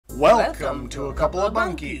Welcome to a couple of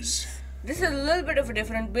Bunkies. This is a little bit of a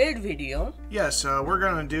different build video. Yes, we're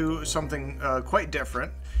going to do something quite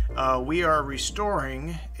different. We are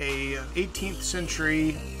restoring a 18th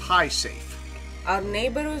century piesafe. Our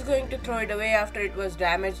neighbor was going to throw it away after it was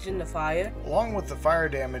damaged in the fire. Along with the fire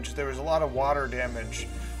damage, there was a lot of water damage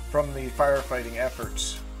from the firefighting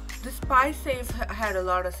efforts. This piesafe had a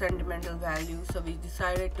lot of sentimental value, so we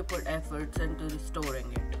decided to put efforts into restoring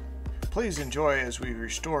it. Please enjoy as we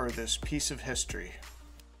restore this piece of history.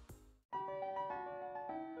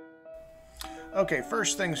 Okay,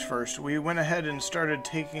 first things first, we went ahead and started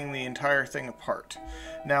taking the entire thing apart.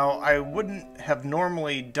 Now, I wouldn't have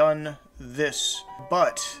normally done this,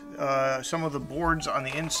 but some of the boards on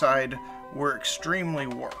the inside were extremely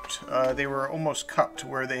warped. They were almost cupped,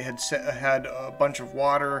 where they had a bunch of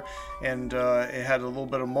water and it had a little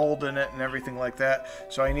bit of mold in it and everything like that.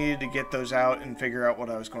 So I needed to get those out and figure out what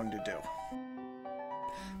I was going to do.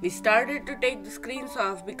 We started to take the screens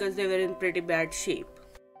off because they were in pretty bad shape.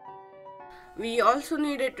 We also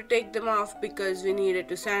needed to take them off because we needed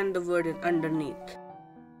to sand the wood underneath.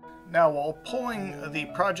 Now, while pulling the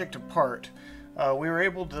project apart, we were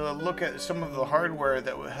able to look at some of the hardware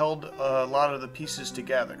that held a lot of the pieces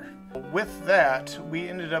together. With that, we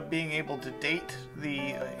ended up being able to date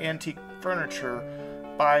the antique furniture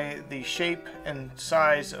by the shape and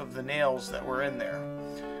size of the nails that were in there.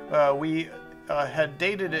 We had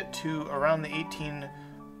dated it to around the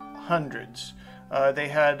 1800s. They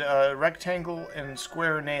had rectangle and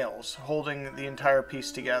square nails holding the entire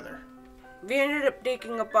piece together. We ended up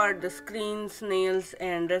taking apart the screens, nails,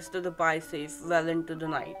 and rest of the piesafe well into the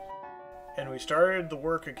night. And we started the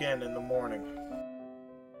work again in the morning.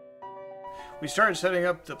 We started setting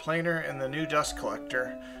up the planer and the new dust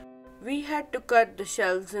collector. We had to cut the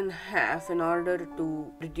shelves in half in order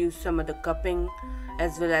to reduce some of the cupping,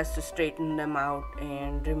 as well as to straighten them out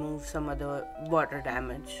and remove some of the water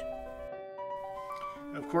damage.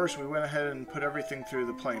 Of course, we went ahead and put everything through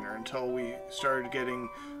the planer until we started getting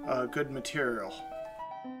good material.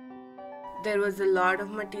 There was a lot of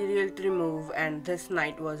material to remove, and this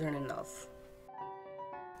night wasn't enough.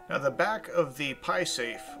 Now, the back of the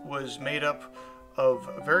piesafe was made up of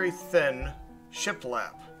very thin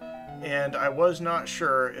shiplap, and I was not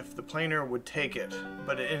sure if the planer would take it,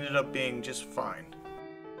 but it ended up being just fine.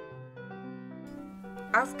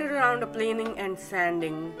 After a round of planing and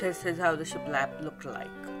sanding, this is how the shiplap looked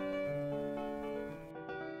like.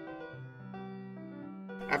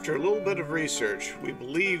 After a little bit of research, we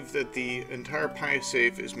believe that the entire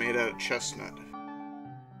piesafe is made out of chestnut.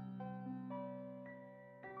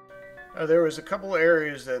 Now, there was a couple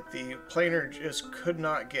areas that the planer just could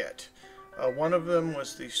not get. One of them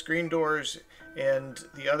was the screen doors, and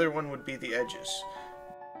the other one would be the edges.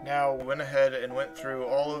 Now we went ahead and went through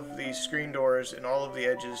all of the screen doors and all of the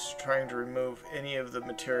edges, trying to remove any of the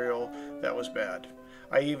material that was bad.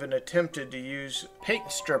 I even attempted to use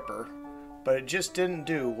paint stripper, but it just didn't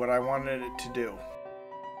do what I wanted it to do.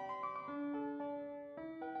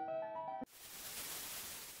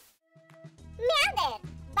 Meow there!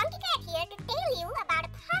 Bunky Cat here to tell you about a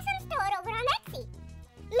awesome store over on Etsy.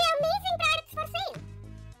 Amazing products for sale.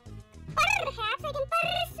 Perhaps I can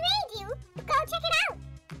persuade you to go check it out.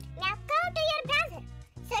 Now go to your browser,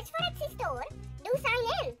 search for Etsy store, do sign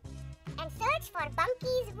in, and search for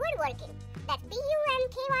Bunkies Woodworking. That's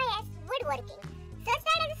BUNKYS Woodworking. Search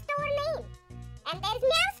that as a store name, and there's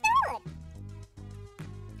Meow Store.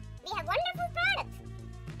 We have wonderful products.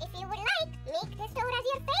 If you would like, make this store as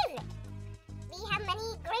your favorite. We have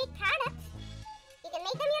many great products. You can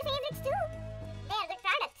make them your favorites too. They are good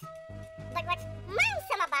products. But what's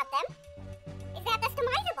awesome about them is they're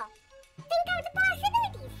customizable. Think out the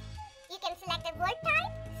possibilities. You can select a wood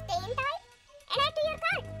type, stain type, and add to your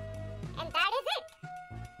cart. And that is it.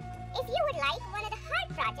 If you would like one of the hard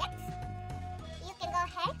projects, you can go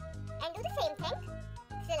ahead and do the same thing.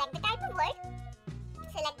 Select the type of wood,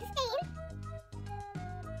 select the stain,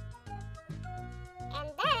 and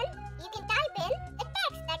then you can type in the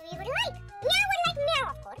text that we would like. Meow would like meow,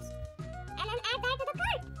 of course. And then add that to the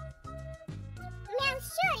cart. Meow's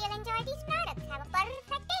sure you'll enjoy these products. Have a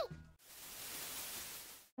perfect day.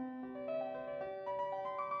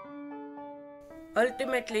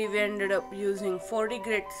 Ultimately, we ended up using 40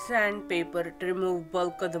 grit sandpaper to remove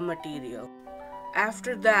bulk of the material.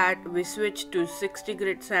 After that, we switched to 60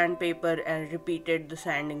 grit sandpaper and repeated the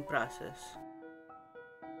sanding process.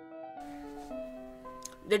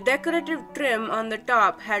 The decorative trim on the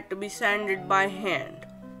top had to be sanded by hand.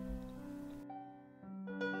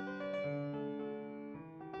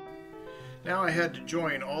 Now I had to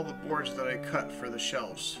join all the boards that I cut for the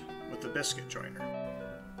shelves with the biscuit joiner.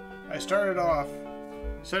 I started off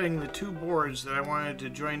setting the two boards that I wanted to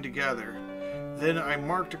join together. Then I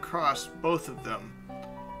marked across both of them.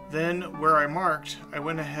 Then where I marked, I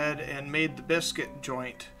went ahead and made the biscuit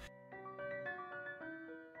joint.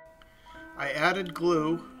 I added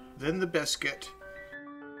glue, then the biscuit,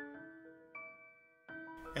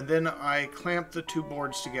 and then I clamped the two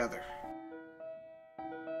boards together.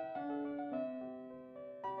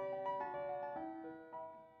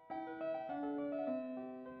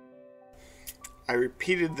 I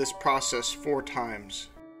repeated this process 4 times.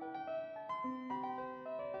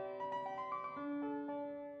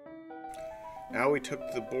 Now we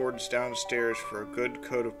took the boards downstairs for a good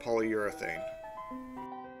coat of polyurethane.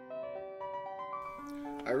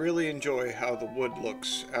 I really enjoy how the wood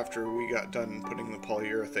looks after we got done putting the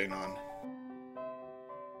polyurethane on.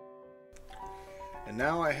 And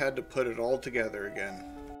now I had to put it all together again.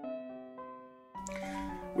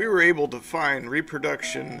 We were able to find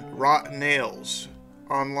reproduction wrought nails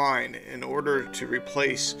online in order to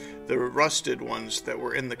replace the rusted ones that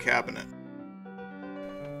were in the cabinet.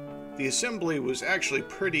 The assembly was actually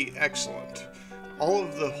pretty excellent. All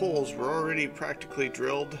of the holes were already practically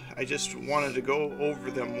drilled. I just wanted to go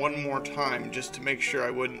over them one more time just to make sure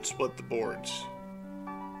I wouldn't split the boards.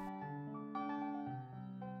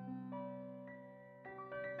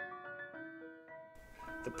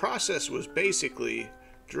 The process was basically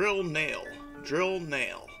drill, nail, drill,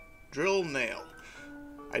 nail, drill, nail.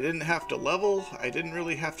 I didn't have to level, I didn't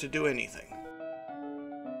really have to do anything.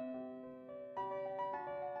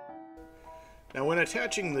 Now when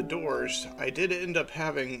attaching the doors, I did end up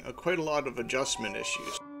having quite a lot of adjustment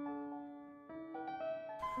issues.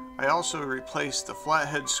 I also replaced the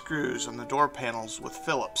flathead screws on the door panels with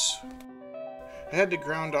Phillips. I had to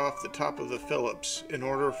ground off the top of the Phillips in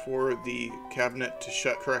order for the cabinet to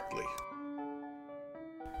shut correctly.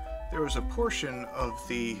 There was a portion of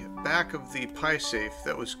the back of the piesafe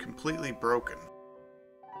that was completely broken.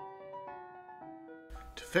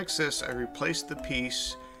 To fix this, I replaced the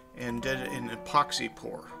piece and did an epoxy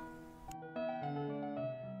pour.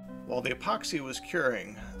 While the epoxy was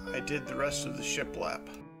curing, I did the rest of the shiplap.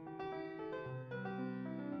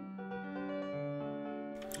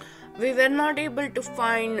 We were not able to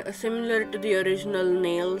find similar to the original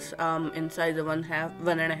nails inside the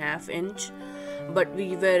 1.5 inch, but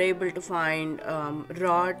we were able to find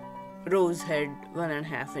raw rosehead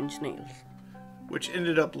 1.5 inch nails, which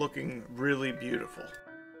ended up looking really beautiful.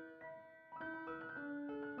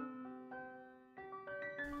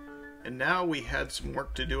 And now we had some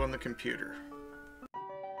work to do on the computer.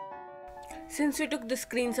 Since we took the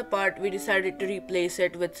screens apart, we decided to replace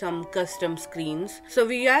it with some custom screens. So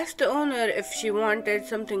we asked the owner if she wanted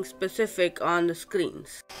something specific on the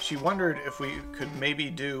screens. She wondered if we could maybe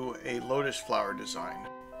do a lotus flower design.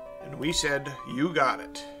 And we said, you got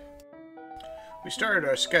it. We started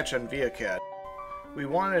our sketch on Cad. We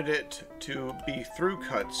wanted it to be through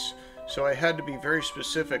cuts, so I had to be very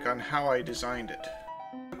specific on how I designed it.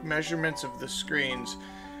 Measurements of the screens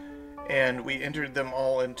and we entered them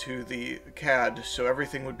all into the CAD so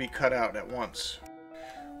everything would be cut out at once.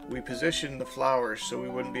 We positioned the flowers so we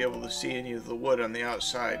wouldn't be able to see any of the wood on the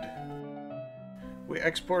outside. We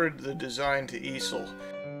exported the design to easel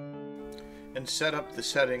and set up the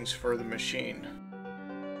settings for the machine.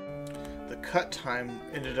 The cut time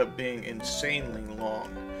ended up being insanely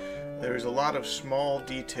long. There was a lot of small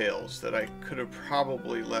details that I could have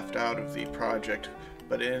probably left out of the project,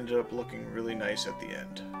 but it ended up looking really nice at the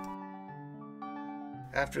end.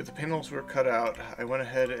 After the panels were cut out, I went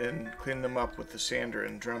ahead and cleaned them up with the sander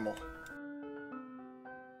and Dremel.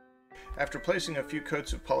 After placing a few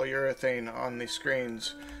coats of polyurethane on the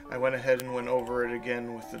screens, I went ahead and went over it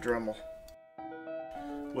again with the Dremel.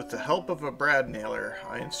 With the help of a brad nailer,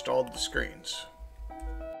 I installed the screens.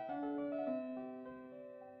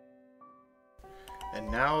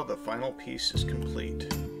 And now the final piece is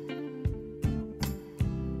complete.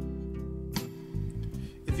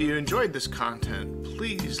 If you enjoyed this content,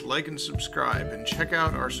 please like and subscribe and check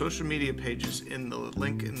out our social media pages in the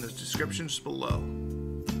link in the descriptions below.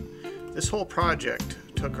 This whole project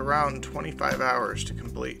took around 25 hours to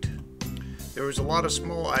complete. There was a lot of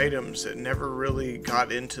small items that never really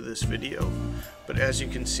got into this video, but as you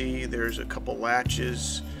can see, there's a couple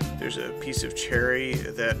latches, there's a piece of cherry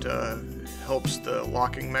that helps the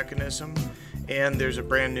locking mechanism, and there's a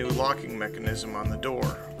brand new locking mechanism on the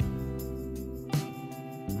door.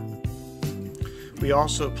 We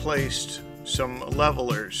also placed some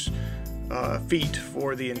levelers, feet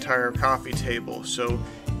for the entire coffee table, so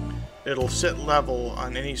it'll sit level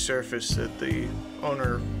on any surface that the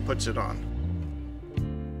owner puts it on.